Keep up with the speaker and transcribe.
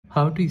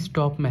How to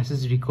stop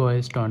message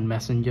request on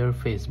Messenger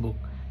Facebook.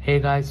 Hey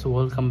guys,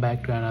 welcome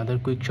back to another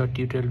quick short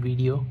tutorial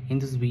video. In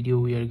this video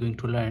we are going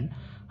to learn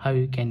how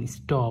you can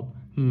stop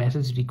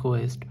message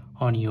request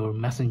on your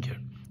Messenger.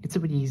 It's a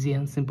very easy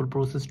and simple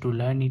process. To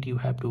learn it, you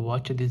have to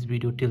watch this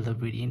video till the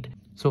very end.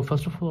 So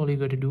first of all you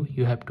got to do,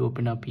 you have to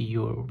open up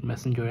your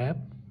Messenger app,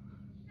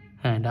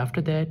 and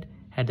after that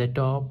at the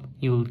top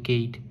you will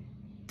get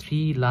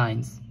three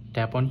lines.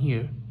 Tap on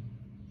here,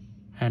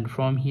 and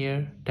from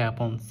here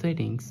tap on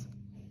settings.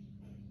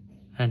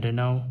 And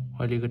now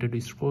all you got to do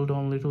is scroll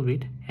down a little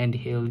bit, and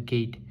here you'll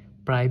get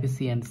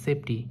privacy and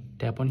safety.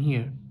 Tap on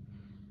here,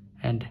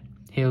 and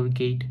here you'll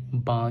get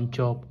bunch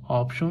of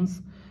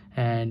options,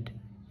 and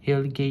here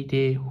you'll get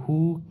a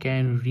who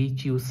can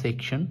reach you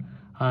section.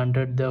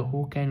 Under the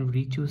who can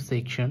reach you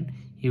section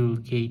you will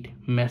get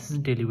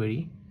message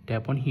delivery.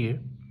 Tap on here,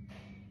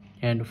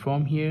 and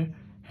from here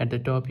at the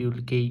top you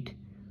will get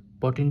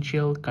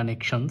potential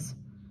connections.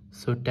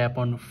 So tap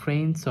on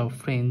friends of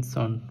friends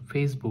on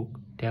Facebook.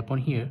 Tap on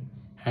here,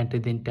 and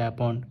then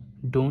tap on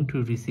don't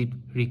receive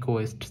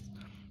requests,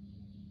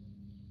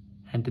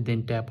 and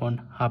then tap on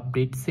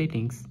update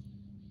settings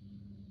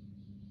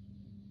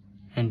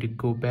and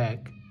go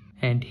back,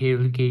 and here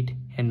you'll get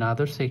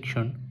another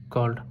section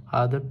called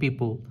other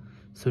people.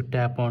 So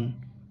tap on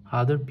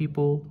other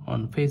people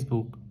on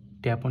Facebook.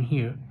 Tap on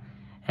here,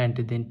 and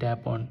then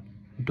tap on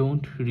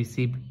don't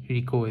receive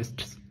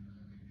requests,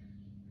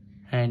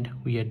 and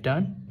we are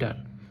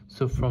done.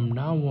 So from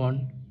now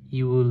on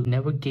you will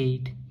never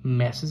get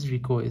message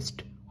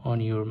request on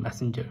your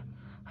Messenger.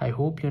 I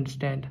hope you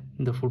understand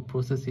the full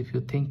process. If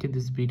you think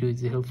this video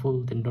is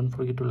helpful, then don't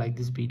forget to like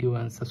this video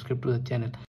and subscribe to the channel.